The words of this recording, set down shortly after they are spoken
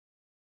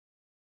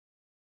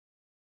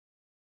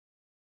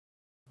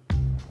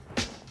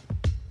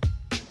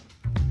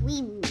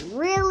We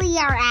really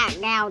are at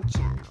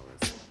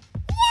Gaucho's.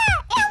 Yeah,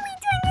 and we're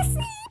doing a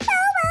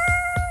sleepover.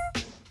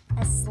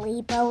 A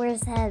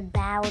sleepover's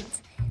about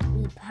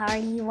we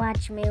party,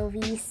 watch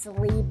movies,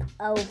 sleep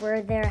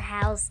over their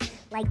house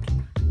like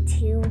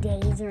 2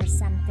 days or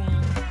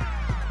something.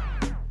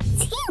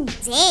 2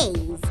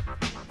 days?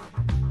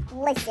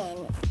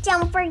 Listen,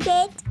 don't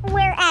forget,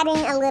 we're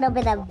adding a little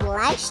bit of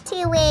blush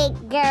to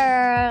it,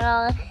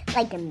 girl.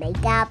 Like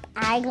makeup,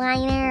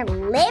 eyeliner,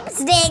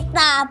 lipstick,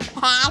 the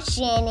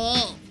passion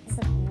is.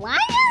 Why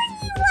are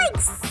you like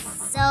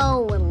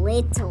so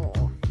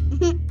little?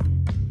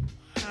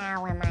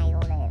 How am I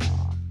little?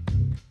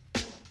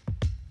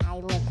 I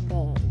look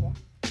big.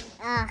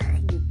 Ugh,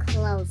 you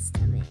close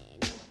to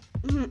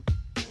big.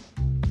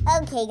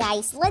 Okay,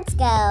 guys, let's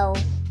go.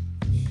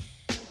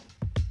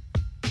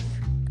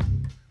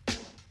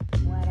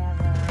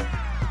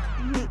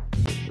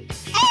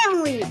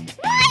 Emily,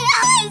 why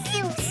are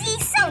you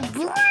so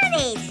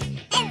bloated?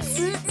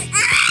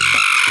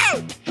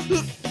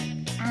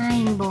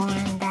 I'm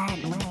born that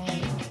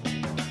way.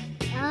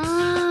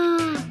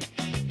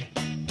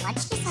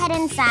 Let's just head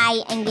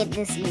inside and get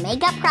this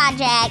makeup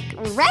project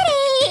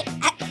ready.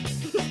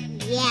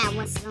 Yeah,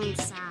 what's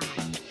inside?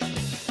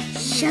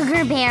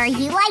 Sugar Bear,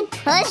 he like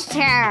pushed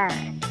her.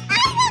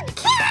 I don't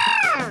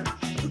care.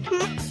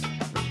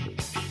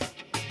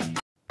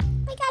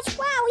 My gosh,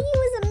 wow, he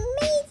was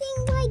amazing.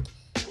 Like,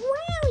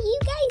 wow, you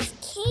guys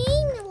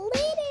came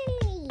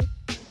literally.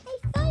 I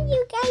thought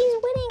you guys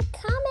wouldn't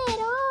come at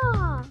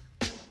all.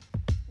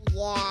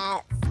 Yeah,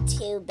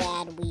 too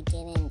bad we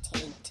didn't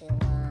take too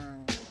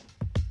long.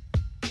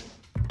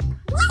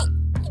 What?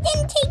 It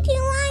didn't take too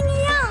long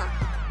at all.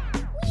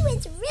 We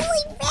was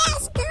really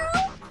fast,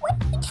 girl. What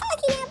are you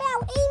talking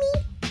about, Amy?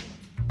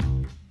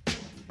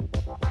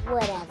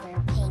 Whatever,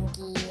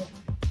 Pinky.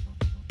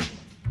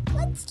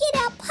 Let's get a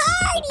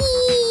party!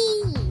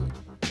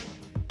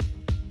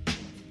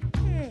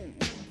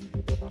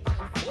 I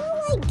feel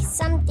like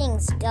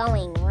something's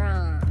going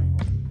wrong.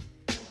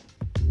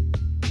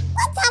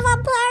 Let's have a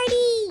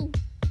party!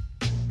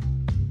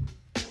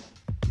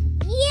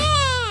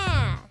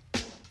 Yeah!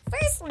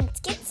 First, let's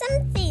get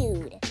some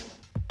food.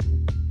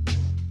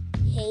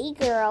 Hey,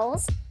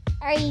 girls.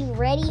 Are you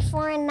ready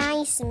for a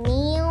nice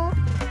meal?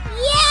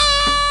 Yeah!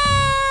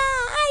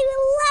 I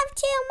would love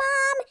to,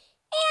 Mom!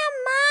 And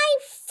my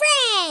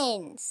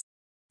friends!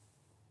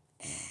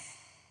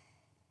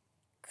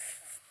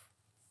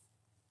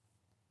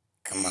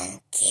 Come on,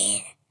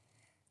 kid.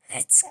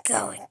 Let's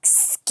go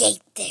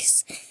escape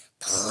this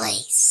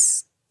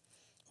place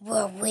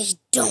where we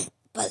don't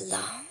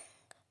belong.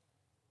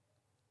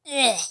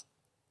 Ugh.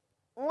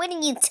 What are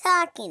you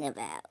talking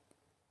about?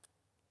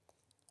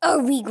 Are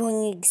we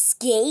going to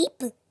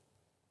escape?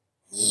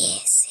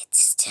 Yes,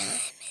 it's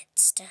time,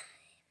 it's time.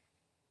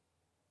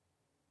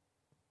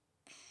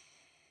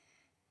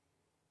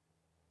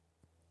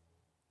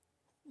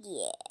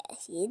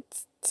 Yes,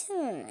 it's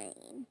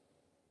time.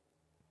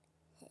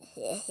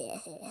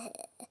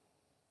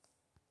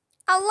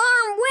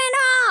 Alarm went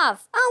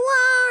off!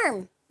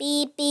 Alarm!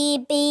 Beep,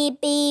 beep, beep,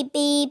 beep,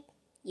 beep.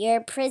 Your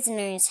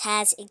prisoners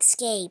has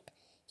escaped.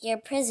 Your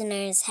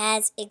prisoners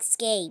has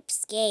escaped.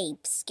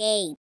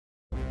 Escape.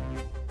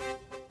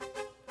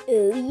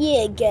 Oh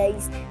yeah,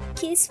 guys.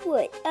 Guess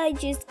what? I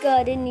just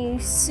got a new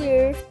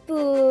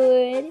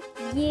surfboard.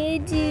 Yeah,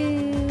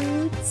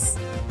 dudes.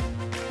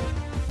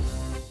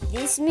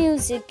 This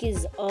music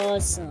is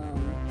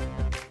awesome.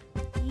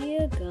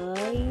 Yeah,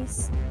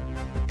 guys.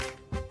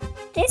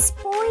 This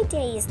boy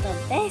day is the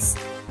best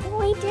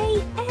boy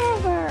day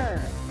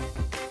ever.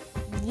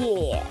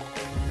 Yeah.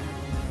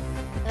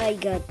 I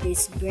got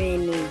this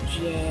brand new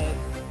jet.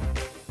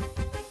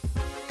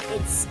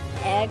 It's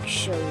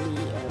actually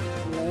a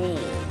plane.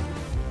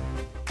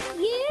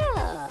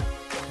 Yeah.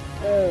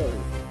 Oh.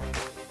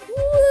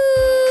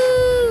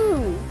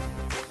 Woo!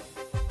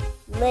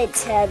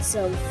 Let's have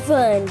some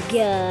fun,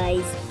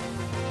 guys.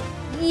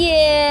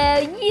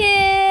 Yeah.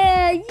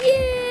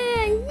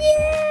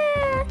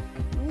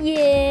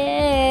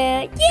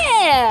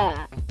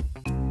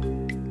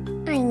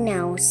 I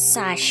know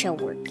Sasha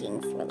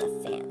working for the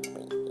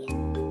family.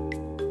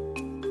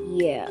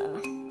 Yeah.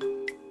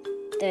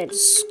 That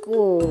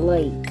school,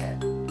 like,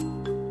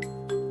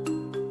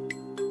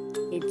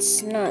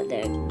 it's not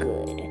that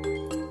good.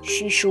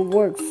 She should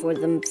work for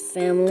the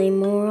family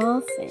more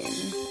often.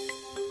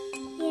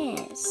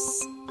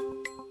 Yes.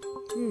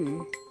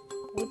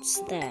 What's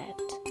that?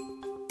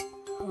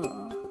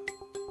 Huh.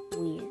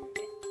 Weird.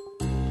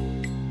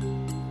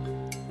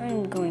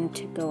 I'm going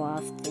to go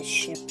off the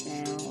ship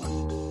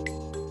now.